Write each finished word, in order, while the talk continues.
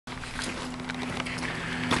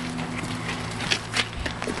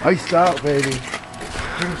Iced out, baby.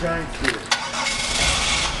 Green Giants beer.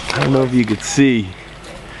 I don't know if you could see,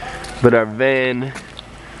 but our van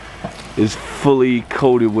is fully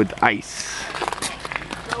coated with ice.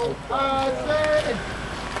 So, say,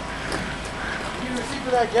 you receipt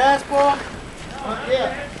for that gas ball?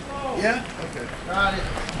 Yeah. Yeah? Okay. Got it.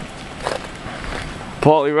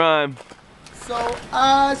 Paulie Rhyme. So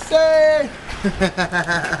I say.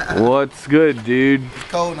 What's good, dude? It's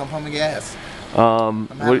cold and I'm pumping gas. I'm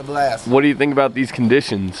having a blast. What do you think about these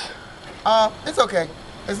conditions? It's okay.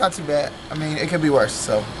 It's not too bad. I mean, it could be worse,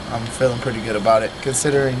 so I'm feeling pretty good about it.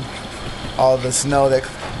 Considering all the snow that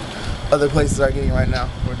other places are getting right now,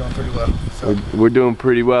 we're doing pretty well. So. We're doing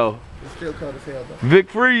pretty well. It's still cold as hell, though. Vic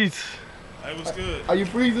Freeze. Hey, what's good? Are you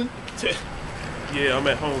freezing? Yeah, I'm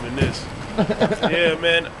at home in this. Yeah,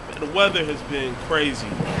 man, the weather has been crazy.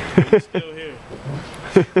 We're still here.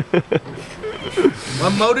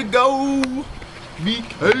 One more to go.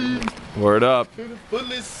 BK. Word up. To the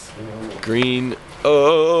fullest. Green.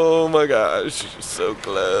 Oh my gosh, so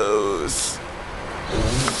close.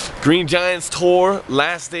 Green Giants tour,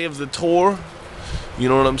 last day of the tour. You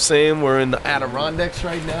know what I'm saying? We're in the Adirondacks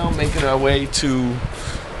right now, making our way to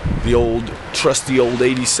the trusty old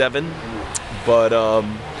 87. But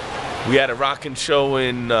we had a rockin' show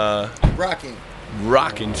in Rocking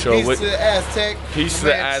show. Peace to the Aztec. Peace to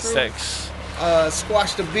the Aztecs.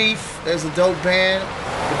 Squash the Beef. There's a dope band.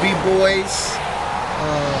 The B-Boys.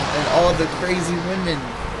 And all the crazy women.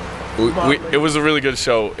 It was a really good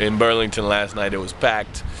show in Burlington last night. It was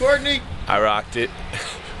packed. Courtney. I rocked it.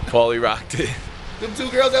 Paulie rocked it. Them two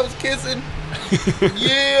girls that was kissing.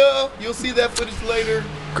 Yeah. You'll see that footage later.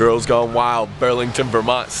 Girls Gone Wild, Burlington,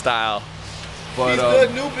 Vermont style. But he's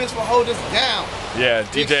good, Anubis, for holding us down. Yeah,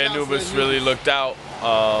 Big DJ shouts Anubis to really looked out.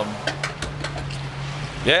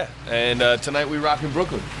 Yeah, and tonight we rock in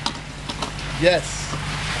Brooklyn. Yes,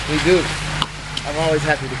 we do. I'm always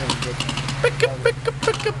happy to come to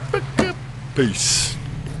Brooklyn. Peace.